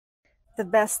The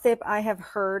best tip I have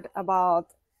heard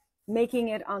about making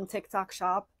it on TikTok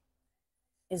Shop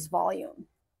is volume.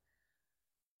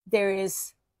 There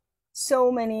is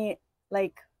so many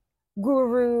like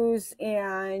gurus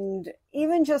and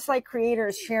even just like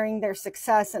creators sharing their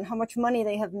success and how much money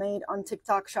they have made on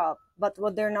TikTok Shop. But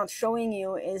what they're not showing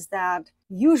you is that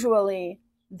usually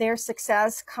their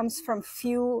success comes from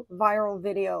few viral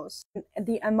videos.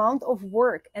 The amount of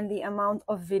work and the amount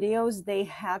of videos they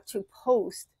had to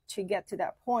post to get to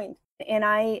that point. And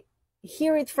I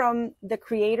hear it from the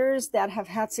creators that have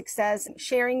had success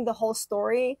sharing the whole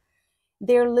story.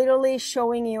 They're literally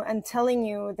showing you and telling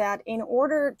you that in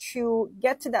order to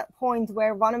get to that point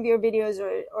where one of your videos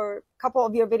or a couple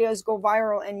of your videos go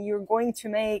viral and you're going to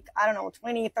make, I don't know,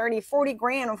 20, 30, 40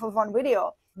 grand off of one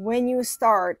video, when you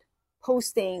start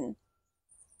posting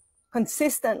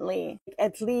consistently,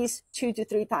 at least 2 to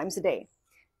 3 times a day.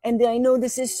 And I know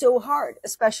this is so hard,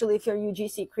 especially if you're a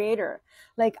UGC creator.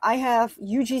 Like I have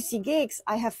UGC gigs,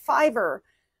 I have Fiverr,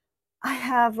 I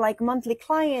have like monthly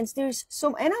clients. There's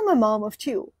so, and I'm a mom of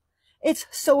 2. It's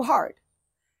so hard.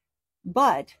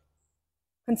 But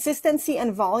consistency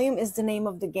and volume is the name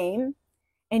of the game.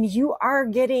 And you are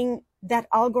getting that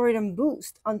algorithm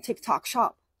boost on TikTok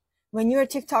Shop. When you're a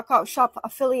TikTok Shop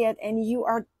affiliate and you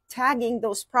are tagging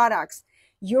those products,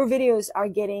 your videos are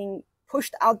getting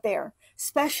pushed out there,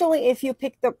 especially if you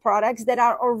pick the products that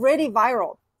are already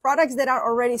viral, products that are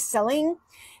already selling.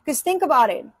 Because think about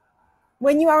it.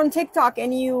 When you are on TikTok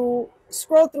and you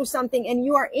scroll through something and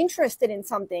you are interested in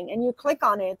something and you click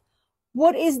on it,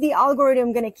 what is the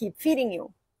algorithm going to keep feeding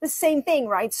you? The same thing,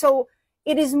 right? So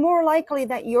it is more likely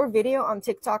that your video on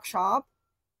TikTok Shop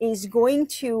is going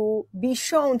to be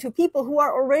shown to people who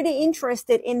are already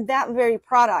interested in that very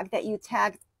product that you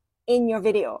tagged in your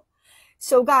video.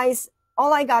 So guys,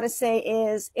 all I gotta say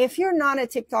is if you're not a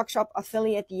TikTok Shop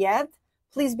affiliate yet,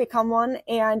 please become one.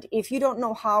 And if you don't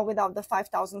know how without the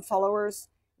 5,000 followers,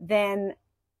 then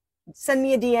send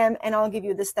me a DM and I'll give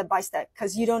you the step-by-step,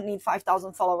 because you don't need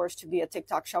 5,000 followers to be a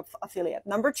TikTok Shop affiliate.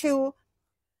 Number 2,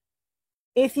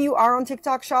 if you are on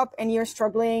TikTok Shop and you're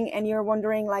struggling and you're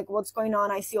wondering like what's going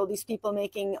on, I see all these people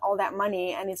making all that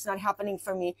money and it's not happening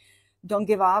for me, don't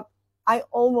give up. I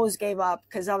almost gave up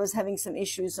because I was having some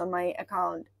issues on my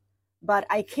account, but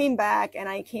I came back and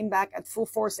I came back at full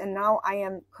force, and now I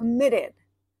am committed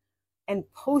and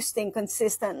posting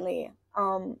consistently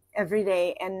every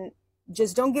day. And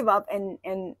just don't give up.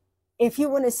 And if you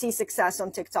want to see success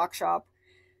on TikTok Shop,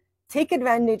 take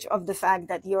advantage of the fact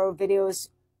that your videos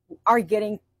are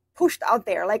getting pushed out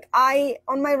there. Like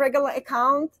on my regular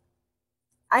account,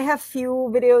 I have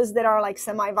few videos that are like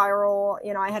semi-viral.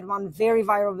 You know, I had one very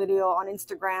viral video on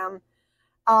Instagram,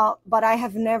 but I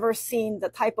have never seen the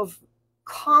type of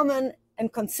common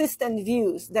and consistent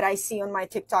views that I see on my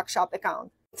TikTok Shop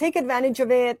account. Take advantage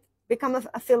of it. Become an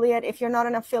affiliate. If you're not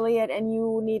an affiliate and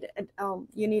you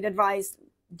need advice,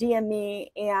 DM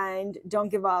me, and don't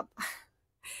give up.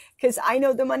 Because I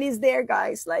know the money's there,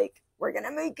 guys. Like, we're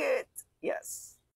gonna make it. Yes.